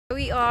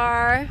we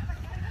are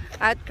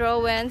at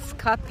Kharenn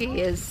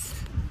Capiz.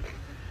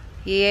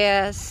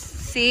 Yes,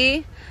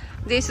 see,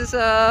 this is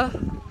a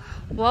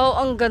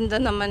wow, ang ganda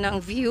naman ng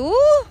view.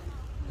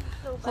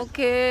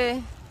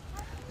 Okay,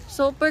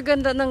 super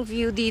ganda ng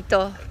view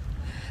dito.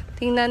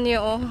 Tingnan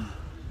niyo, oh.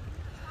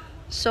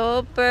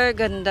 Super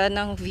ganda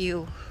ng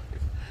view.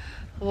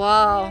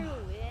 Wow.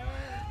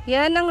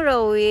 Yan ang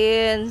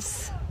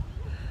ruins.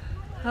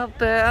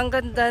 Okay, ang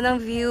ganda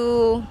ng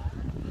view.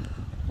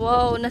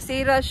 Wow,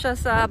 nasira siya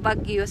sa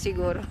bagyo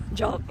siguro.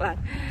 Joke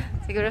lang.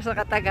 Siguro sa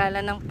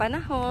katagalan ng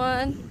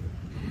panahon.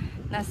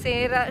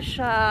 Nasira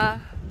siya.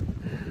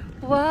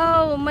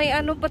 Wow, may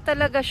ano pa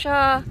talaga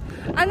siya.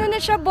 Ano na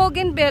siya,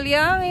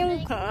 bougainvillea?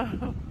 Yung,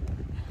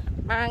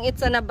 parang it's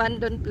an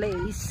abandoned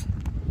place.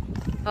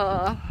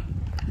 Oo.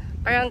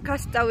 Parang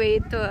castaway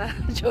ito.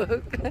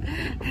 Joke.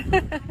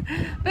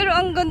 Pero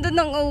ang ganda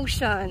ng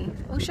ocean.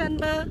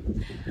 Ocean ba?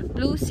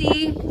 Blue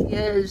sea?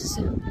 Yes.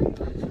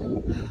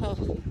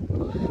 Oh.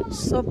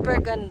 Super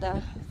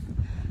ganda.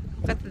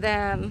 Look at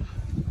them.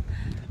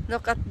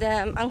 Look at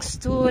them. Ang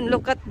stone.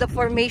 Look at the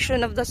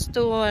formation of the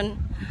stone.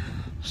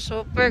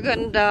 Super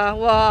ganda.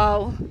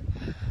 Wow.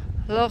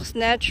 Looks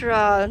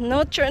natural.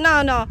 No.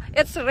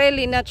 It's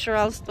really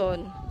natural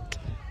stone.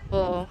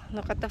 Oh,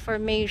 look at the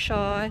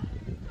formation.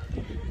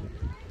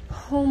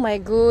 Oh my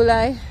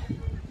gulay.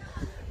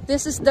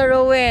 This is the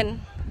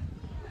ruin.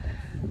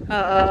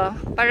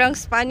 Parang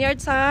Spaniard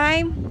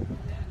time.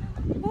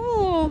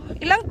 Oh,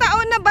 ilang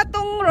taon na ba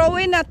tong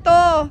ruin na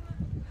to?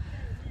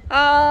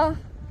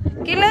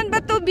 Kailan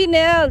ba to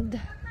binuild?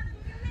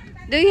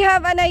 Do you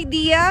have an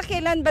idea?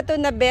 Kailan ba to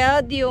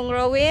na-build yung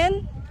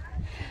ruin?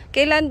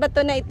 Kailan ba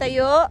to na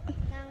itayo?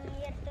 Ng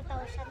year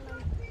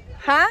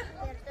 2000. Ha?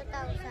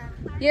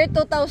 Year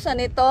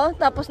 2000. Year 2000 ito?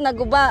 Tapos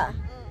naguba?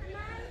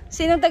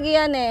 Sinong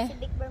tagiyan eh?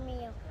 Si Big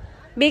Bermeo.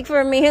 Big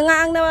for me. Nga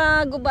ang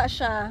naguba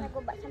siya.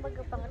 Naguba sa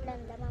Bagyo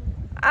Pangatlanda, ma'am.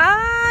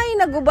 Ay,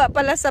 naguba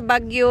pala sa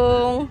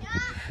bagyong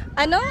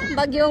ano?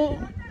 Bagyong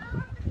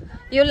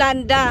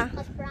Yolanda.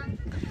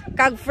 Frank.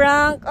 Kag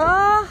Frank.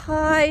 Oh,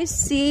 I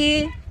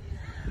see.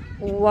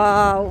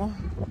 Wow.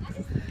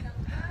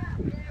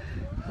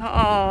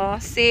 Oo,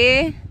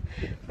 see?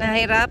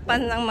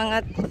 Nahirapan ng mga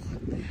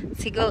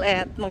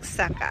sigulet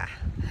magsaka.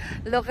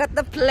 Look at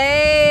the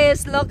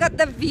place. Look at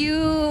the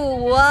view.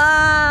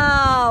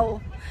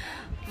 Wow.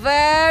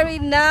 Very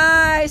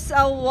nice.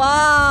 Oh,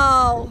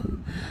 wow.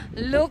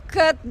 Look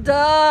at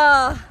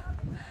the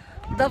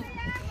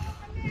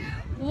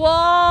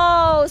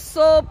wow.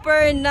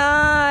 Super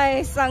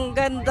nice. Ang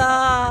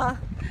ganda.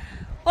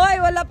 Hoy,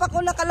 wala pa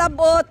ko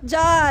nakalabot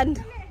dyan.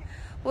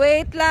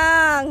 Wait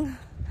lang.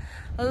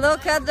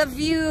 Look at the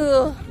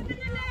view.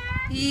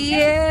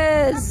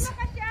 Yes.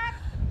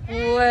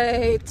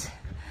 Wait.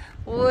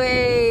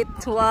 Wait,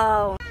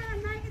 wow.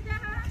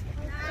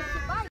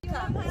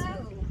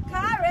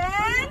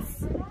 Kharen's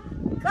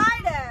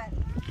Garden.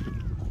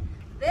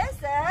 This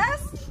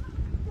is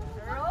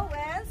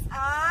Roxas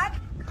at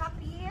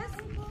Capiz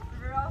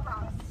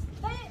Roxas.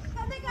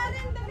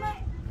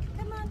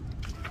 Come on.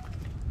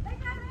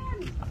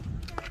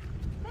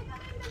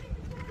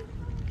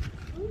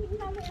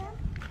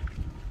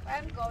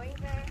 I'm going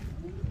there.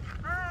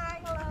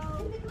 Hi,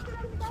 hello.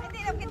 Hindi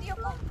na video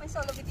ko. May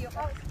solo video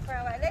ko. For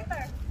a while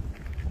later.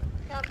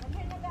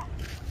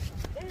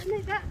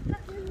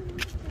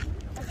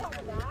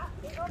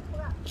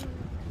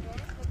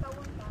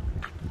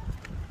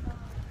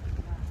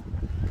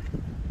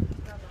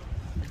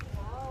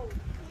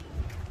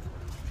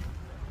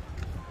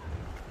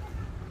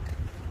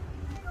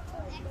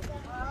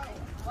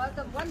 What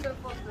a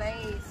wonderful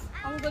place.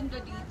 Ang ganda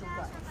dito,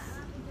 guys.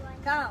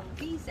 Come,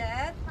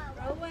 visit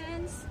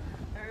Kharenn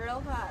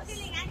Roxas.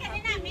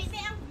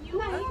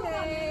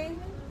 Okay.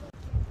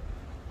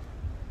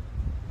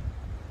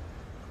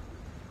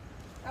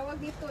 Tawag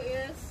dito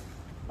is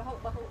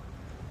baho-baho.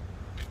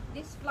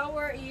 This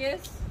flower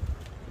is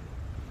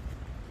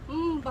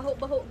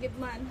baho-baho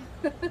gidman.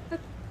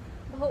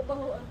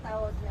 Baho-baho ang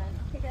tawag yan.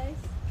 Okay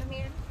guys, come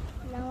here.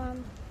 No, ma'am.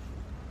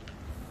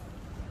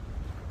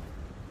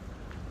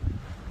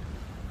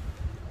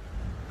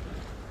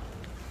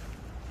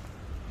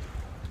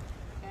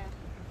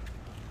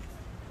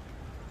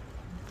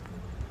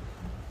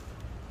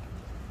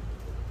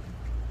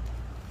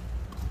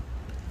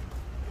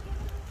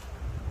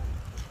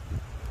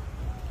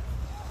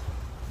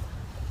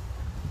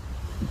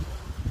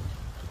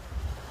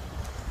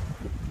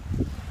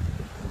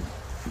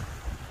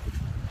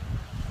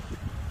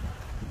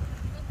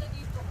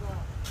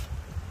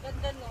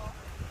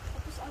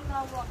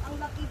 Ang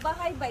laki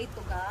bahay ba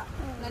ito ka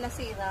na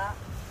nasira?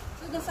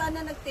 So doon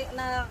sana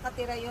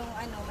nakatira yung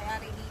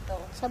may-ari dito.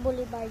 Sa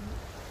Boulevard.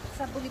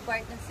 Sa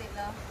Boulevard na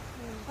sila.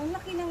 Ang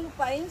laki ng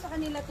lupain sa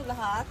kanila to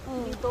lahat.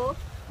 Dito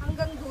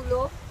hanggang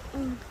dulo.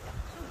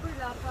 Super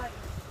lapad.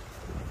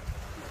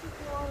 Kasi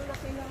ito ang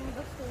laki ng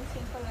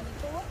gastusin pala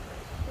nito.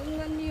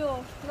 Tingnan nyo.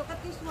 Look at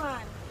this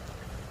one.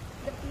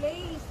 The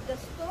place, the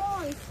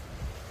stones.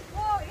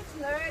 Wow, it's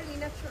really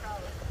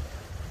natural.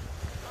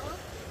 Oh?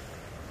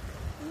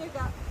 Here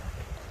ka.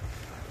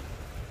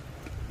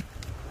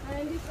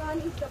 And this one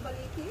is the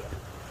baliki.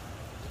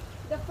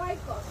 The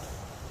ficus.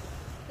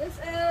 This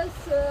is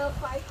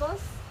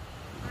ficus,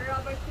 a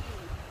rubber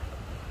tree.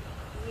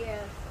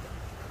 Yes.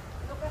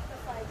 Look at the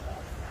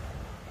ficus.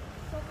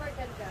 Super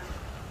ganda.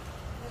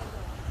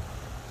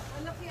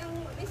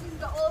 This is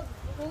the old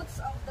roots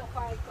of the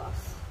ficus.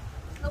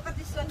 Look at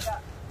this one.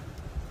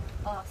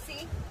 Oh,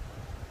 see?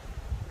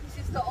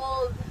 This is the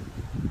old,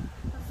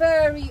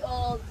 very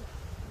old.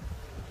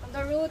 And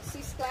the roots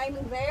is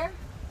climbing there.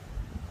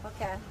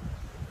 Okay.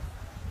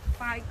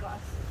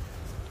 Ficus.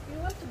 You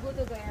want to go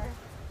to there?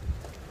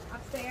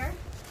 Up there?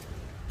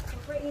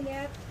 Super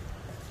init.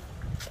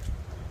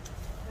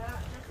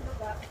 Let's look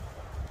up.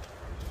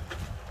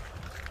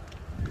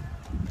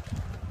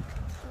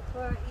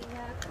 Super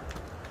init.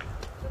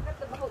 Look at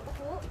the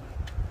baho-baho.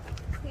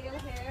 Still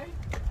here.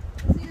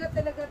 Kasi na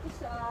talaga ito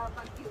sa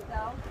Bagyo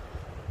daw.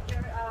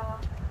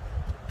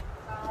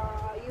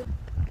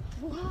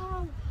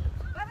 Wow!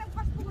 Parang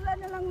pastulan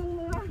na lang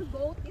ng mga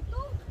goat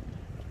ito.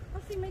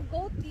 Kasi may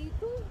goat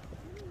dito.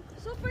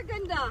 Super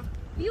ganda.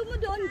 View mo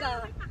doon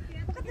ga.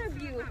 Look at the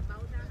view.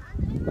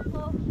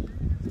 Oh.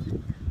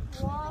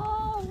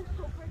 Wow!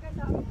 Super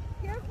ganda.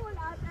 Careful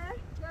ate.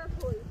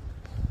 Careful.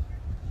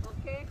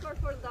 Okay,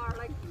 careful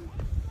darling.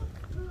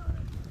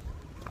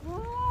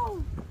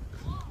 Wow!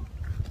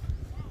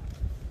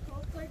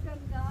 Super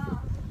ganda.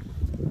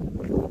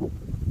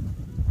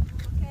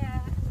 Okay.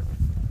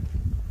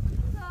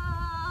 So,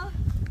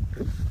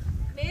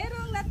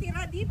 merong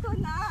natira dito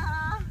na